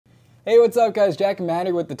Hey, what's up guys? Jack and Matt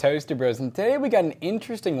here with the Toaster Bros, and today we got an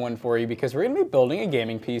interesting one for you because we're going to be building a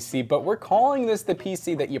gaming PC, but we're calling this the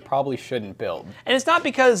PC that you probably shouldn't build. And it's not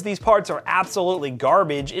because these parts are absolutely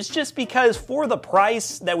garbage, it's just because for the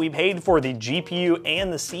price that we paid for the GPU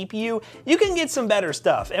and the CPU, you can get some better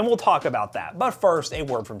stuff, and we'll talk about that. But first, a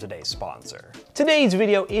word from today's sponsor. Today's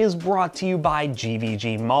video is brought to you by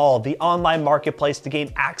GVG Mall, the online marketplace to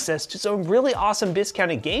gain access to some really awesome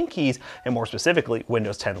discounted game keys, and more specifically,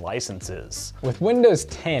 Windows 10 licenses. With Windows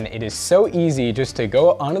 10, it is so easy just to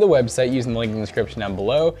go onto the website using the link in the description down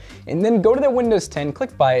below, and then go to the Windows 10,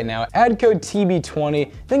 click buy it now, add code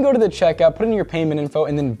TB20, then go to the checkout, put in your payment info,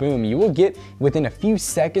 and then boom, you will get within a few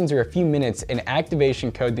seconds or a few minutes an activation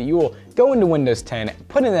code that you will go into Windows 10,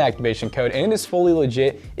 put in the activation code, and it is fully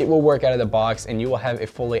legit. It will work out of the box, and you will have a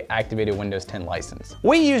fully activated Windows 10 license.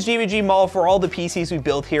 We use GVG Mall for all the PCs we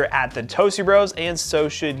built here at the Toaster Bros, and so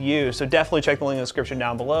should you. So definitely check the link in the description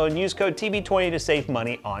down below and use code TB20 to save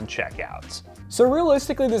money on checkouts. So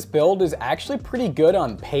realistically, this build is actually pretty good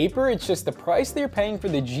on paper. It's just the price that you're paying for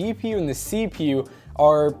the GPU and the CPU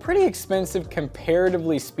are pretty expensive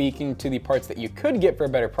comparatively speaking to the parts that you could get for a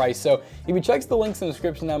better price. So if you check the links in the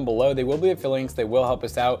description down below, they will be affiliate links, they will help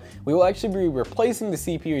us out. We will actually be replacing the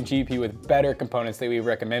CPU and GPU with better components that we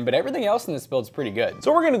recommend, but everything else in this build is pretty good.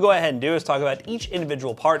 So what we're gonna go ahead and do is talk about each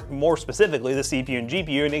individual part, more specifically the CPU and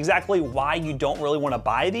GPU, and exactly why you don't really wanna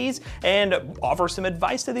buy these, and offer some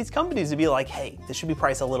advice to these companies to be like, hey, this should be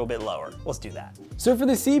priced a little bit lower. Let's do that. So for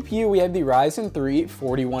the CPU, we have the Ryzen 3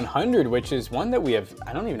 4100, which is one that we have,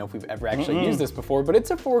 I don't even know if we've ever actually used this before, but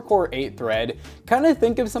it's a 4-core 8-thread. Kind of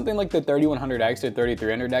think of something like the 3100X or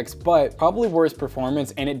 3300X, but probably worse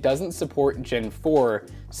performance, and it doesn't support Gen 4.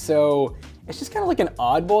 So it's just kind of like an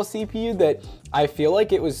oddball CPU that I feel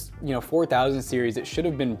like it was, 4000 series. It should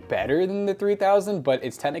have been better than the 3000, but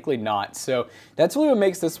it's technically not. So that's really what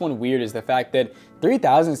makes this one weird, is the fact that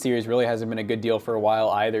 3000 series really hasn't been a good deal for a while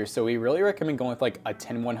either. So we really recommend going with like a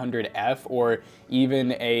 10100F or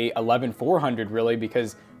even a 11400 really,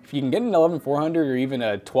 because if you can get an 11400 or even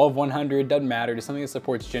a 12100, doesn't matter, to something that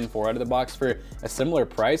supports Gen 4 out of the box for a similar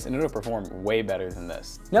price, and it'll perform way better than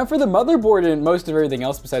this. Now for the motherboard and most of everything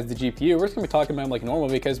else besides the GPU, we're just gonna be talking about them like normal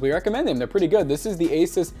because we recommend them. They're pretty good. This is the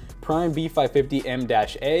Asus Prime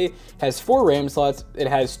B550M-A. Has 4 RAM slots. It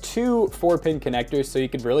has 2 4-pin connectors, so you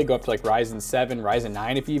could really go up to like Ryzen 7, Ryzen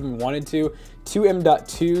 9 if you even wanted to. 2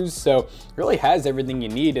 M.2s, so it really has everything you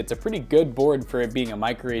need. It's a pretty good board for it being a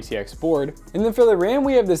micro ATX board. And then for the RAM,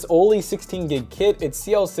 we have this Oli 16 gig kit. It's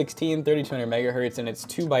CL16, 3200 megahertz, and it's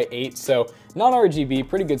 2x8, so not RGB,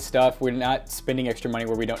 pretty good stuff. We're not spending extra money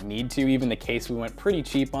where we don't need to. Even the case we went pretty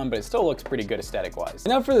cheap on, but it still looks pretty good aesthetic-wise.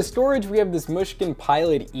 Now for the storage, we have this Mushkin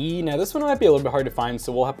Pilot E. Now this one might be a little bit hard to find,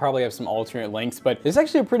 so we'll probably have some alternate links, but it's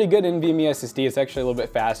actually a pretty good NVMe SSD. It's actually a little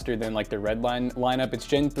bit faster than like the Redline lineup. It's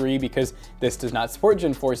Gen 3 because this does not support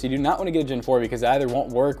Gen 4, so you do not want to get a Gen 4 because it either won't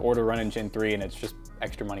work or to run in Gen 3, and it's just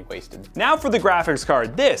extra money wasted. Now for the graphics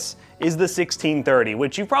card. This is the 1630,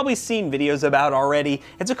 which you've probably seen videos about already.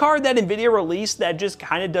 It's a card that NVIDIA released that just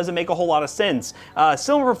kind of doesn't make a whole lot of sense.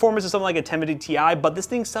 Similar performance to something like a 1050 Ti, but this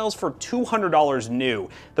thing sells for $200 new.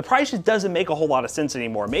 The price just doesn't make a whole lot of sense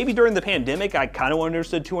anymore. Maybe during the pandemic, I kind of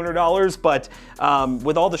understood $200, but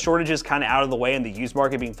with all the shortages kind of out of the way and the used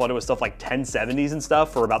market being flooded with stuff like 1070s and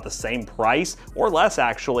stuff for about the same price, or less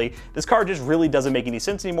actually, this card just really doesn't make any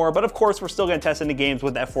sense anymore. But of course, we're still gonna test into games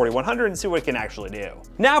with that 4100 and see what it can actually do.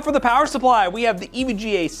 Now for the power supply, we have the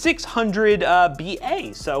EVGA 600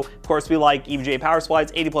 BA. So of course we like EVGA power supplies,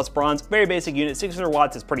 80 plus bronze, very basic unit. 600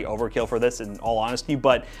 watts is pretty overkill for this in all honesty,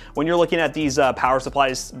 but when you're looking at these power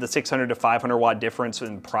supplies, the 600 to 500 watt difference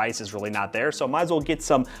in price is really not there. So might as well get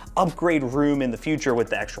some upgrade room in the future with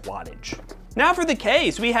the extra wattage. Now for the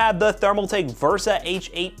case, we have the Thermaltake Versa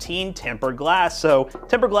H18 tempered glass. So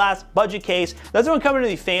tempered glass, budget case, doesn't come into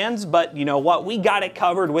the fans, but you know what? We got it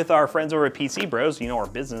covered with our friends over at PC Bros, our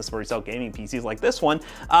business where we sell gaming PCs like this one.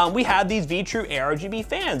 We have these V-True ARGB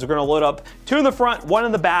fans. We're gonna load up 2 in the front, 1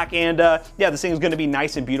 in the back, and yeah, this thing is gonna be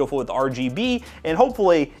nice and beautiful with RGB, and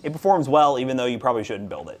hopefully it performs well, even though you probably shouldn't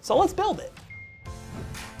build it. So let's build it.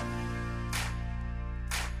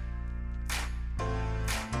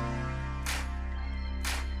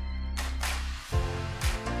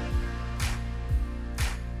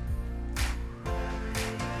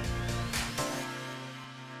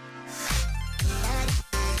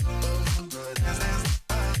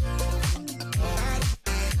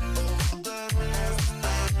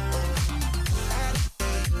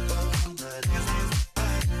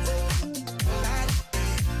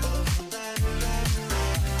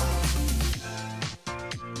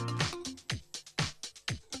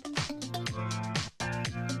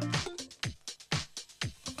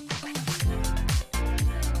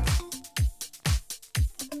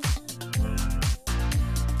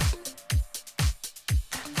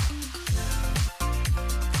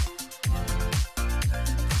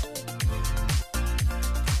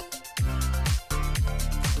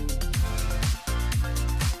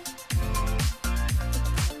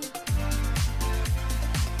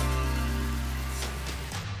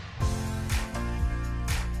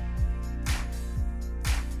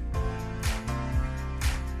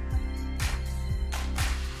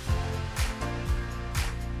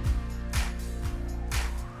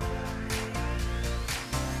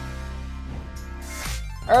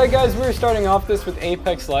 Alright guys, we're starting off this with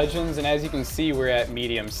Apex Legends, and as you can see, we're at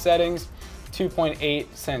medium settings, 2.8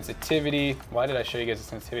 sensitivity. Why did I show you guys the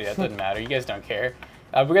sensitivity? That doesn't matter, you guys don't care.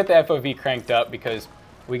 We got the FOV cranked up because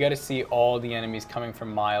we got to see all the enemies coming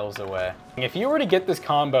from miles away. If you were to get this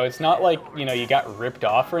combo, it's not like, you know, you got ripped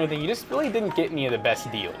off or anything, you just really didn't get any of the best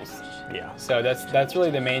deals. Yeah. So that's really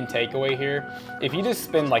the main takeaway here. If you just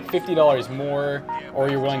spend like $50 more, or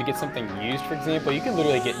you're willing to get something used, for example, you can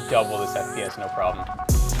literally get double this FPS, no problem.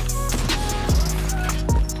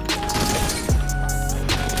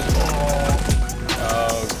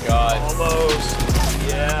 Oh God. Almost.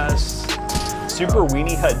 Yes. Super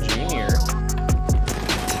Weenie Hut Jr.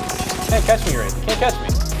 Can't catch me, Ray. Can't catch me.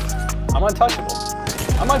 I'm untouchable.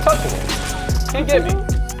 I'm untouchable. Can't get me.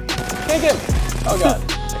 Can't get me. Oh God.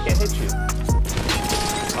 I can't hit you.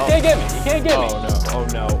 Oh. Can't get me. You can't get me. Oh no. Oh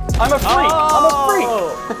no. I'm a freak. Oh. I'm a freak.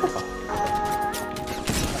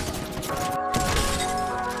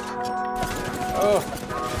 Oh.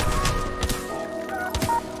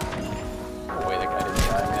 No way that guy didn't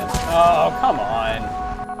die, man. Oh, come on.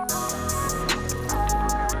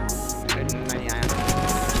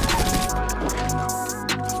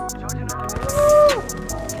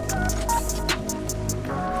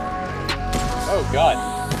 Oh God.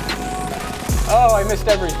 Oh, I missed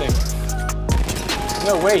everything.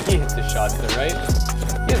 No way he hits the shots there, right?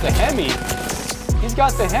 He has the Hemi. He's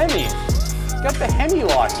got the Hemi. He's got the Hemi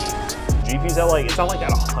locky. GP's at like, it's not like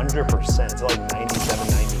at 100%. It's at like 97,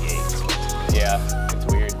 98. Yeah, it's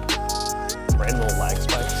weird. Random little lag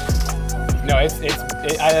spikes. No, I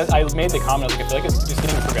made the comment, I was like, I feel like it's just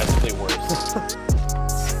getting progressively worse.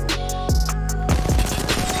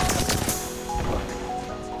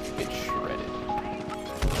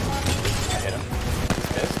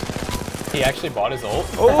 He actually bought his ult.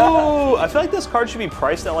 Oh, I feel like this card should be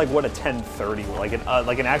priced at like what, a 1030, like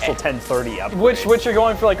an actual 1030 upgrade. Which you're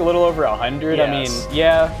going for like a little over 100. Yes. I mean,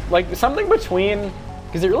 yeah, like something between,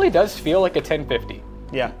 because it really does feel like a 1050.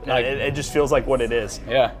 Yeah, like, it just feels like what it is.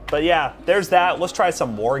 Yeah. But yeah, there's that. Let's try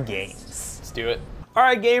some more games. Let's do it. All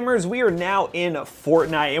right, gamers, we are now in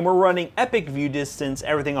Fortnite, and we're running epic view distance,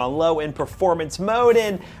 everything on low and performance mode,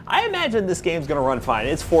 and I imagine this game's gonna run fine.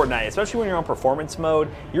 It's Fortnite, especially when you're on performance mode.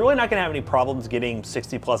 You're really not gonna have any problems getting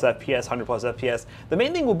 60 plus FPS, 100 plus FPS. The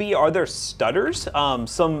main thing will be, are there stutters?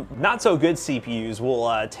 Some not so good CPUs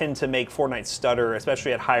will tend to make Fortnite stutter,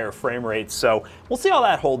 especially at higher frame rates, so we'll see how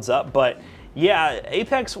that holds up, but yeah,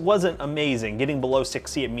 Apex wasn't amazing, getting below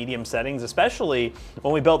 60 at medium settings, especially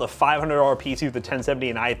when we built a $500 PC with a 1070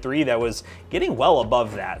 and i3 that was getting well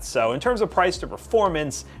above that. So in terms of price to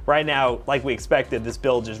performance, right now, like we expected, this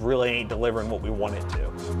build just really ain't delivering what we want it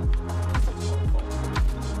to.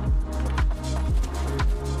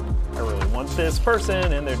 I really want this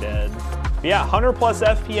person and they're dead. But yeah, 100 plus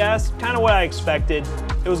FPS, kind of what I expected.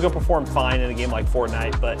 It was gonna perform fine in a game like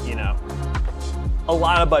Fortnite, but you know, a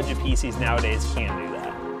lot of budget PCs nowadays can't do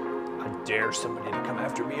that. I dare somebody to come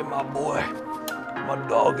after me and my boy, my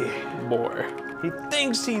doggy. Boy. He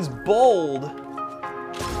thinks he's bold.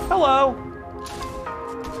 Hello.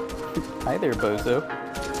 Hi there, bozo.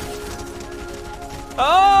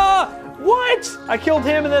 Ah! What? I killed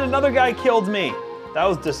him and then another guy killed me. That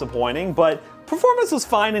was disappointing, but performance was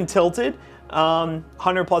fine and tilted.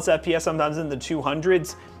 100 plus FPS, sometimes in the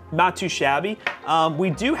 200s. Not too shabby. We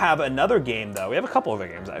do have another game though. We have a couple other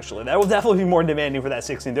games actually. That will definitely be more demanding for that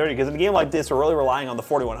 1630 because in a game like this, we're really relying on the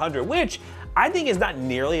 4100, which I think is not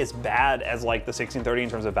nearly as bad as like the 1630 in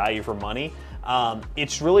terms of value for money.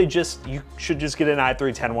 It's really just, you should just get an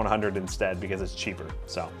i3 10100 instead because it's cheaper.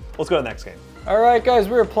 So let's go to the next game. All right guys,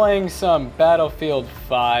 we're playing some Battlefield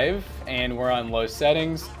 5 and we're on low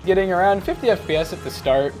settings, getting around 50 FPS at the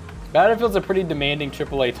start. Battlefield's a pretty demanding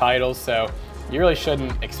AAA title, so you really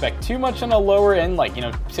shouldn't expect too much on a lower end, like, you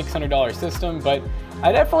know, $600 system, but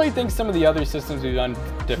I definitely think some of the other systems we've done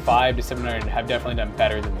to 5 to 700 have definitely done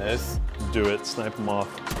better than this. Do it, snipe him off.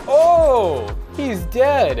 Oh, he's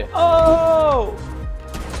dead. Oh!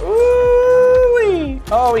 Ooh-wee.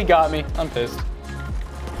 Oh, he got me. I'm pissed.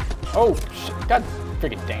 Oh, shit. God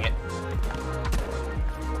freaking dang it.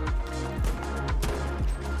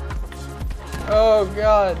 Oh,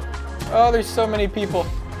 God. Oh, there's so many people.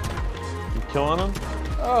 You killing him?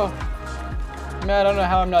 Oh. Man, I don't know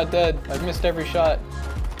how I'm not dead. I've missed every shot.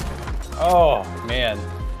 Oh, man.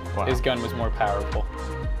 Wow. His gun was more powerful.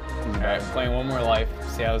 All right, playing one more life.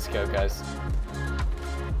 See how this goes, guys.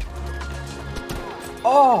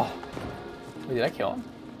 Oh! Wait, did I kill him?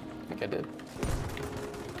 I think I did.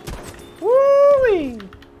 Woo-wee!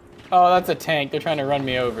 Oh, that's a tank. They're trying to run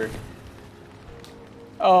me over.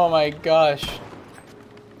 Oh my gosh.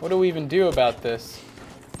 What do we even do about this?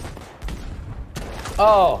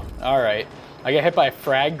 Oh, all right. I got hit by a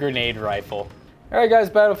frag grenade rifle. All right, guys,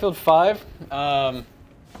 Battlefield 5.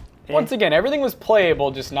 Once again, everything was playable,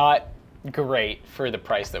 just not great for the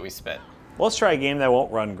price that we spent. Let's try a game that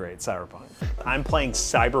won't run great, Cyberpunk. I'm playing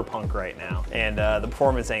Cyberpunk right now, and the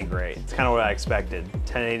performance ain't great. It's kind of what I expected.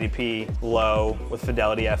 1080p low with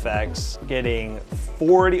Fidelity FX, getting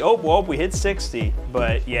 40, oh, well, we hit 60,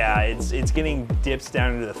 but yeah, it's getting dips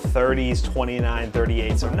down into the 30s, 29,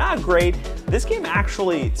 38, so not great. This game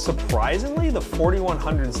actually, surprisingly, the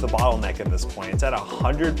 4100 is the bottleneck at this point. It's at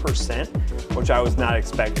 100%, which I was not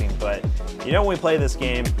expecting, but you know when we play this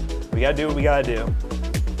game, we gotta do what we gotta do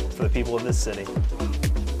for the people of this city.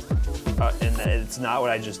 And it's not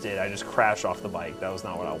what I just did. I just crashed off the bike. That was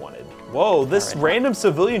not what I wanted. Whoa, this random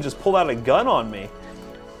civilian just pulled out a gun on me.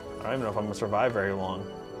 I don't even know if I'm gonna survive very long.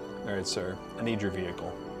 All right, sir, I need your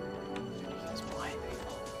vehicle.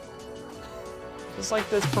 Just like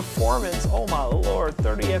this performance, oh my lord,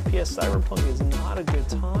 30 FPS Cyberpunk is not a good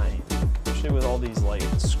time. Especially with all these like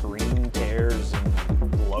screen tears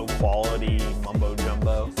and low quality mumbo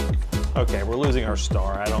jumbo. Okay, we're losing our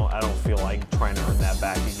star. I don't feel like trying to earn that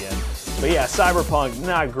back again. But yeah, Cyberpunk,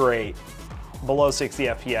 not great. Below 60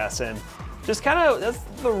 FPS, and just kind of, that's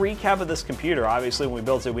the recap of this computer. Obviously, when we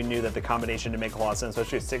built it, we knew that the combination didn't make a lot of sense,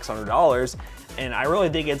 especially at $600. And I really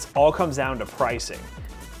think it all comes down to pricing.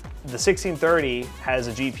 The 1630 has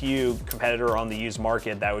a GPU competitor on the used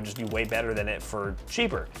market that would just be way better than it for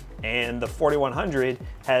cheaper. And the 4100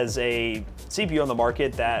 has a CPU on the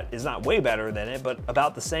market that is not way better than it, but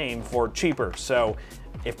about the same for cheaper. So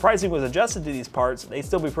if pricing was adjusted to these parts, they'd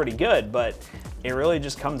still be pretty good, but it really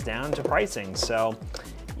just comes down to pricing. So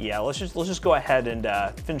yeah, let's just go ahead and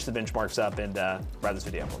finish the benchmarks up and wrap this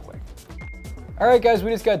video up real quick. All right, guys,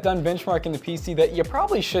 we just got done benchmarking the PC that you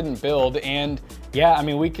probably shouldn't build, and yeah, I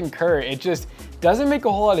mean, we concur. It just doesn't make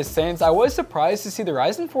a whole lot of sense. I was surprised to see the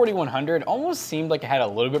Ryzen 4100 almost seemed like it had a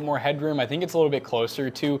little bit more headroom. I think it's a little bit closer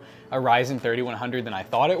to a Ryzen 3100 than I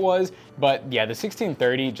thought it was, but yeah, the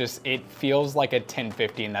 1630 just, it feels like a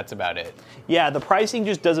 1050 and that's about it. Yeah, the pricing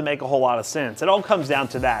just doesn't make a whole lot of sense. It all comes down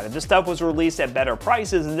to that. If this stuff was released at better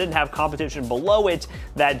prices and didn't have competition below it,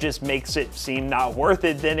 that just makes it seem not worth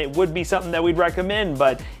it, then it would be something that we'd recommend.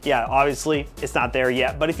 But yeah, obviously it's not there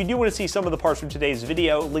yet. But if you do want to see some of the parts from today's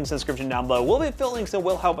video, links in the description down below. We'll be fill links that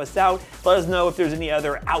will help us out. Let us know if there's any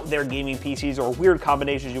other out there gaming PCs or weird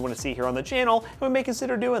combinations you want to see here on the channel, and we may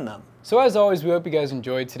consider doing them. So as always, we hope you guys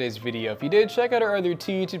enjoyed today's video. If you did, check out our other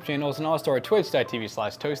 2 YouTube channels and also our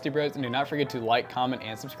twitch.tv/toastybros, and do not forget to like, comment,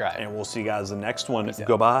 and subscribe. And we'll see you guys in the next one.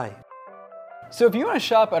 Goodbye. So if you want to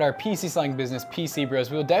shop at our PC selling business, PC Bros,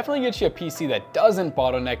 we will definitely get you a PC that doesn't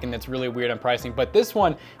bottleneck and that's really weird on pricing, but this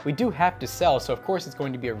one we do have to sell, so of course it's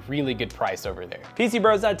going to be a really good price over there.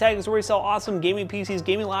 PCBros.tech is where we sell awesome gaming PCs,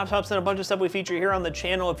 gaming laptops, and a bunch of stuff we feature here on the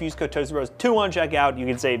channel. If you use code ToastyBros2 on checkout, you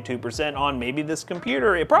can save 2% on maybe this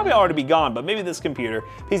computer. It probably ought to be gone, but maybe this computer.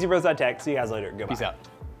 PCBros.tech. See you guys later. Goodbye. Peace out.